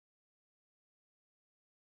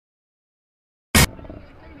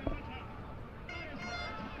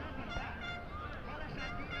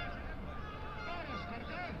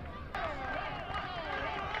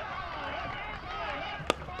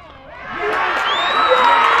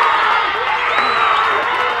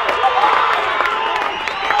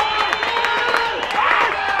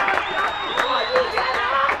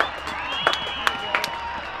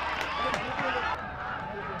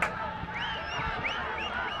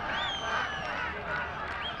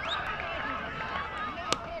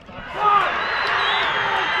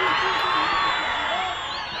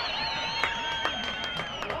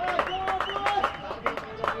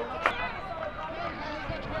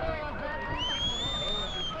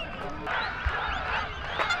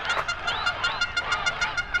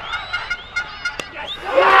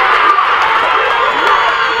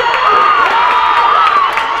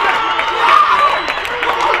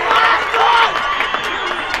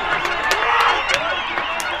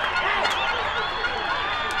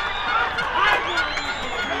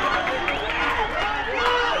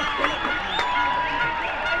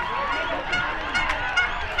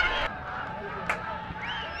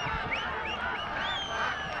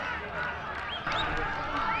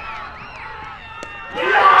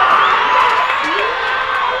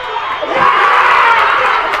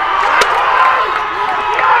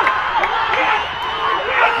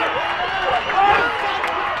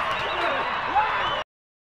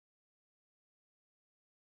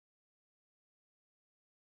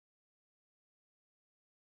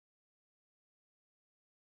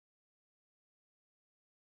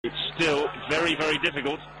still very, very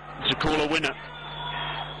difficult to call a winner.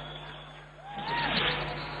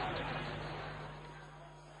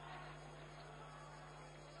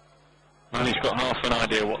 Well, he's got half an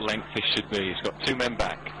idea what length this should be. He's got two men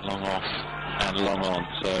back, long off and long on,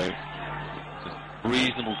 so there's a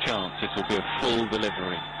reasonable chance this will be a full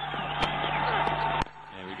delivery.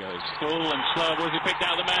 There we go, full and slow. Was he picked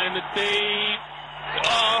out the man in the deep?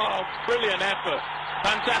 Oh, brilliant effort.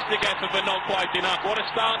 Fantastic effort, but not quite enough. What a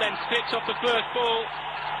start then, 6 off the first ball.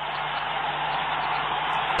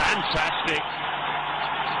 Fantastic.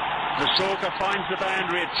 Veswakar finds the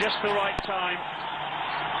boundary at just the right time.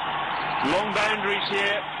 Long boundaries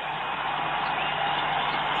here.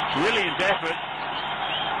 Brilliant effort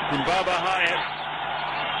from Baba Hayat,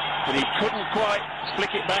 but he couldn't quite flick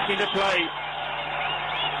it back into play.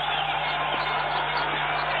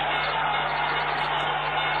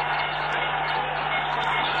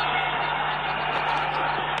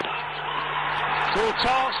 Full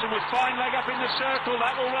toss, and with fine leg up in the circle,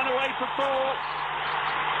 that will run away for 4.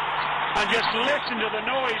 And just listen to the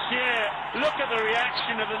noise here. Look at the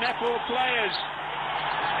reaction of the Nepal players.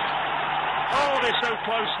 Oh, they're so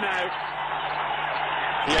close now.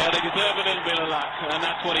 Yeah, they deserve a little bit of luck, and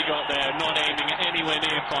that's what he got there. Not aiming anywhere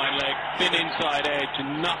near fine leg, thin inside edge,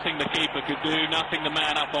 and nothing the keeper could do, nothing the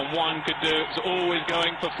man up on 1 could do. It's always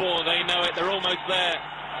going for 4. They know it. They're almost there.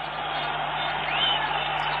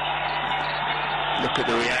 Look at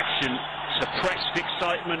the reaction. Suppressed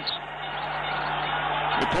excitement.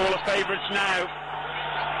 Nepal are favourites now.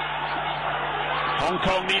 Hong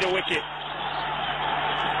Kong need a wicket.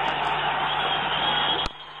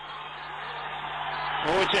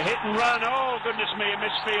 Oh, it's a hit and run. Oh, goodness me, a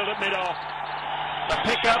misfield at mid-off. A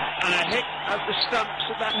pick-up and a hit at the stumps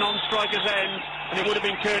at that non-striker's end, and it would have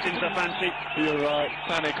been curtains, I fancy. You're right.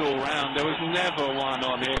 Panic all round. There was never one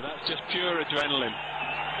on here. That's just pure adrenaline.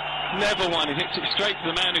 Never one. He hits it straight to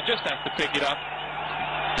the man who just has to pick it up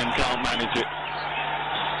and can't manage it.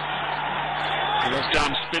 It was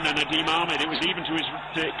down spinner Nadeem Ahmed. It was even to his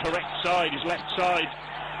correct side, his left side.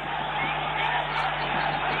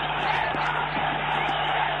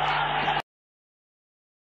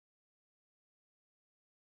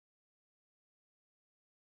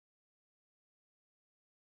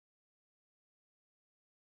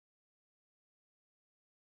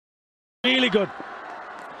 Really good.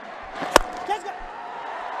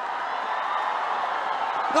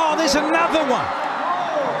 Oh, there's another one.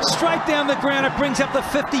 Straight down the ground, it brings up the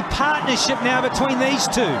 50 partnership now between these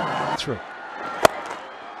two. Through.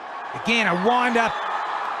 Again, a wind-up.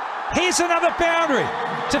 Here's another boundary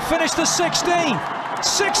to finish the 16.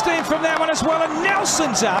 16 from that one as well, and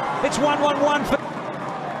Nelson's up. It's 1-1-1 for...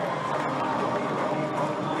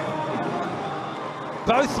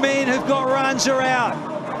 Both men who've got runs are out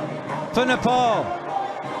for Nepal.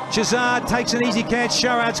 Shahzad takes an easy catch.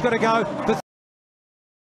 Sharad's got to go for...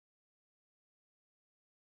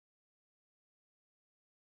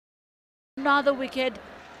 Another wicket.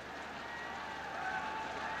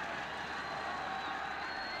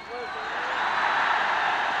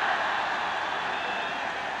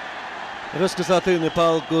 यसको साथै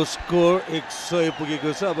नेपालको score 100 पुगेको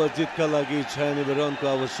छ। अब जितका लागि 96 रनको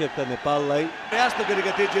आवश्यकता नेपाललाई। प्रयास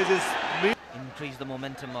गरेका थिए जेजेस। Increase the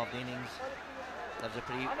momentum of the innings. That's a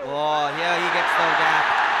pretty... Oh, here he gets the gap.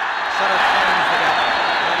 Sharad finds the gap.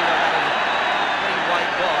 Very well, that is a pretty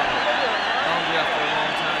wide ball. Boundary after a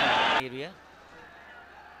long time. Area.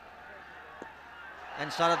 And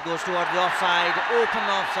Sharad goes towards the offside. Open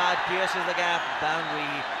offside. Pierces the gap. Boundary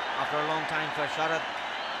after a long time for Sharad.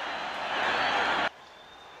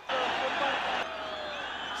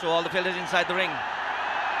 So all the fielders inside the ring.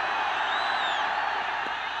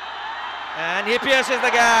 And he pierces the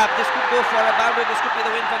gap. This could go for a boundary. This could be the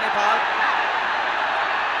win for Nepal.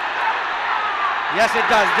 Yes, it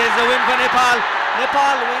does. There's a win for Nepal.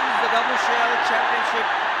 Nepal wins the double shell championship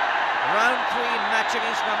round 3 match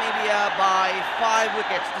against Namibia by 5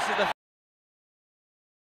 wickets. This is the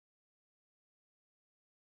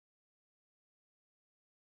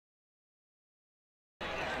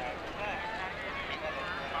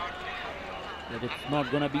that it's not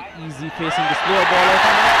going to be easy facing the slower bowler.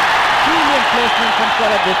 Brilliant placement from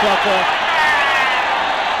Sharad Veswakar.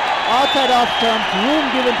 Outside off stump, room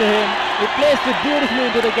given to him. He placed it beautifully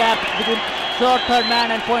into the gap between short third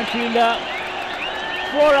man and point fielder.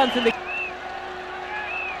 4 runs in the...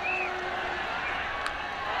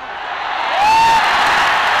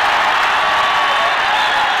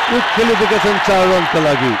 With qualification 4 रनका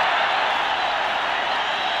लागि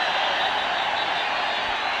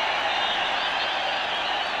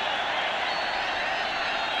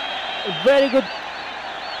very good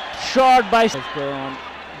shot by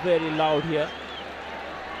very loud here.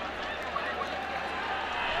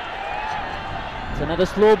 It's another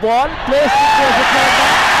slow ball. Placed towards the third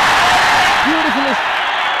man. Beautifully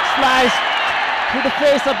sliced through the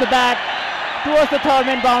face of the bat towards the third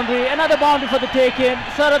man boundary. Another boundary for the take-in.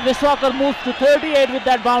 Sharad Veswakar moves to 38 with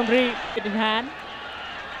that boundary in hand.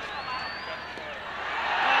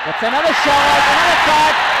 That's another shot, another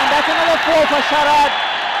cut, and that's another 4 for Sharad.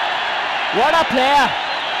 What a player.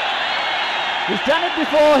 He's done it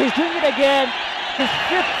before, he's doing it again. His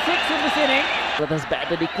 5th 6 in this inning. But has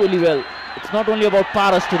batted equally well. It's not only about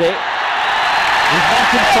paras today. He's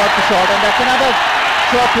knocked him shot to shot, and that's another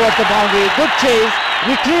shot towards the boundary. Good chase,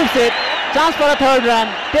 retrieves it. Chance for a third run,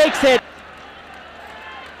 takes it.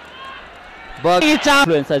 But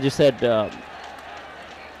influence, as you said,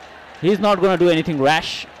 he's not going to do anything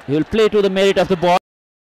rash. He will play to the merit of the ball.